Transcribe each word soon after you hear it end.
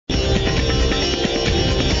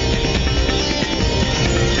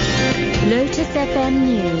FM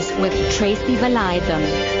News with Tracy Valaydham.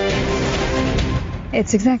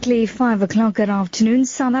 It's exactly 5 o'clock that afternoon.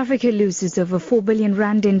 South Africa loses over 4 billion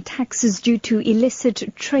rand in taxes due to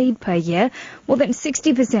illicit trade per year. More than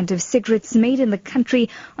 60% of cigarettes made in the country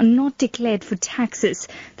are not declared for taxes.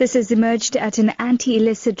 This has emerged at an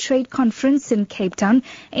anti-illicit trade conference in Cape Town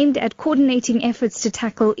aimed at coordinating efforts to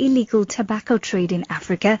tackle illegal tobacco trade in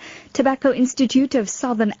Africa. Tobacco Institute of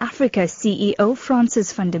Southern Africa CEO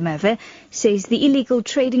Francis van der Merwe says the illegal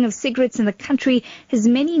trading of cigarettes in the country has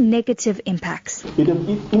many negative impacts. It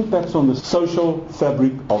impacts on the social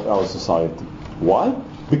fabric of our society. Why?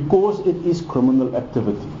 Because it is criminal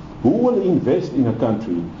activity. Who will invest in a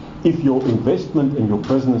country if your investment and your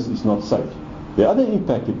business is not safe? The other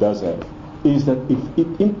impact it does have is that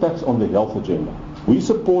it impacts on the health agenda. We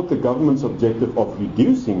support the government's objective of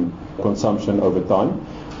reducing consumption over time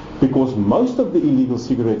because most of the illegal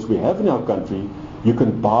cigarettes we have in our country you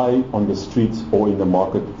can buy on the streets or in the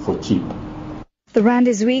market for cheap. The rand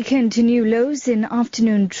is weakened to new lows in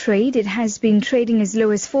afternoon trade. It has been trading as low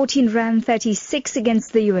as 14 rand 36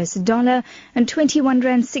 against the US dollar and 21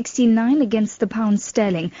 rand 69 against the pound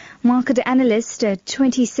sterling. Market analyst at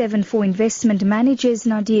 27 for investment managers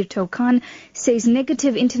Nadir Tokan says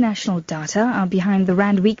negative international data are behind the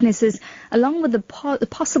rand weaknesses along with the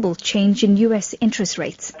possible change in US interest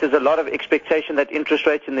rates. There's a lot of expectation that interest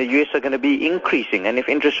rates in the US are going to be increasing, and if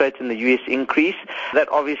interest rates in the US increase, that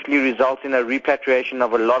obviously results in a repatriation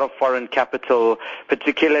of a lot of foreign capital,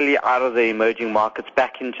 particularly out of the emerging markets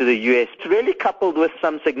back into the US. It's really coupled with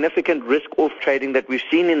some significant risk-off trading that we've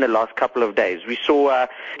seen in the last couple of days. We saw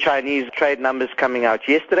Chinese trade numbers coming out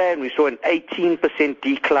yesterday, and we saw an 18%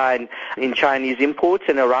 decline in Chinese imports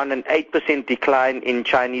and around an 8% decline in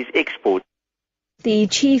Chinese exports. The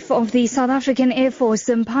chief of the South African Air Force,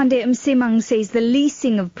 Mpande Msimang, says the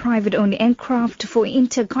leasing of private-owned aircraft for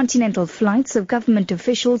intercontinental flights of government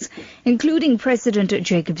officials, including President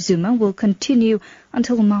Jacob Zuma, will continue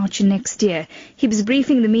until March next year. He was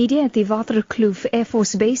briefing the media at the Waterkloof Air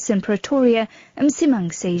Force Base in Pretoria.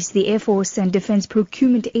 Msimang says the Air Force and Defence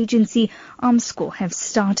Procurement Agency, Armscor, have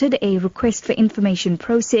started a request for information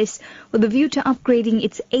process with a view to upgrading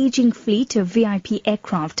its aging fleet of VIP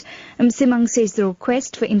aircraft. Msimang says the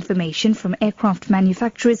request for information from aircraft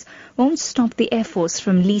manufacturers won't stop the Air Force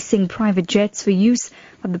from leasing private jets for use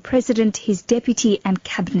by the President, his deputy and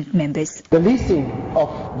cabinet members. The leasing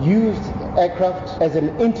of used aircraft as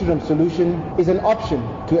an interim solution is an option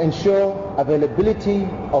to ensure availability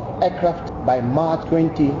of aircraft by March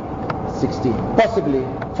 2016, possibly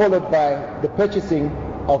followed by the purchasing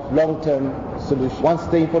of long-term solutions. Once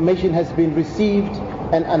the information has been received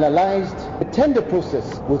and analyzed, the tender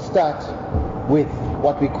process will start with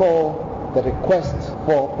what we call the request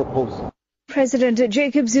for proposal. President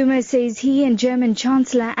Jacob Zuma says he and German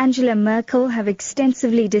Chancellor Angela Merkel have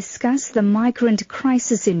extensively discussed the migrant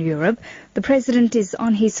crisis in Europe. The president is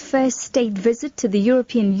on his first state visit to the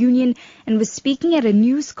European Union and was speaking at a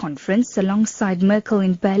news conference alongside Merkel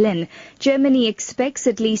in Berlin. Germany expects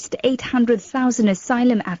at least 800,000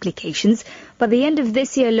 asylum applications by the end of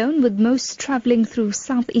this year alone, with most travelling through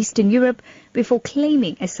southeastern Europe before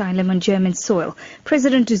claiming asylum on German soil.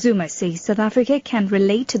 President Zuma says South Africa can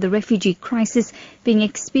relate to the refugee crisis being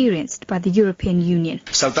experienced by the European Union.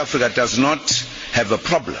 South Africa does not have a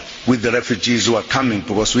problem with the refugees who are coming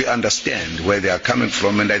because we understand where they are coming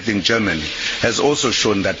from, and I think Germany has also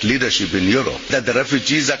shown that leadership in Europe, that the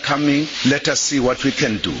refugees are coming, let us see what we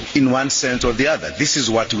can do in one sense or the other. This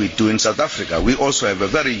is what we do in South Africa. We also have a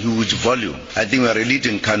very huge volume. I think we are a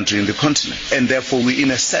leading country in the continent, and therefore we,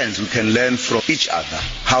 in a sense, we can learn from each other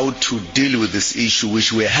how to deal with this issue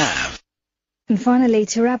which we have. And finally,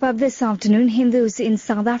 to wrap up this afternoon, Hindus in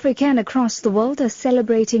South Africa and across the world are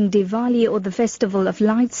celebrating Diwali, or the Festival of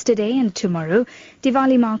Lights, today and tomorrow.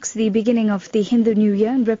 Diwali marks the beginning of the Hindu New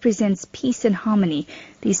Year and represents peace and harmony.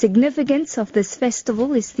 The significance of this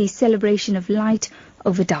festival is the celebration of light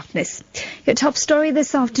over darkness. Your top story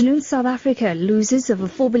this afternoon: South Africa loses over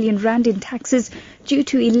 4 billion rand in taxes due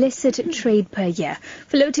to illicit trade per year.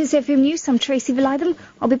 For Lotus FM News, I'm Tracy Valaydham.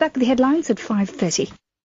 I'll be back with the headlines at 5:30.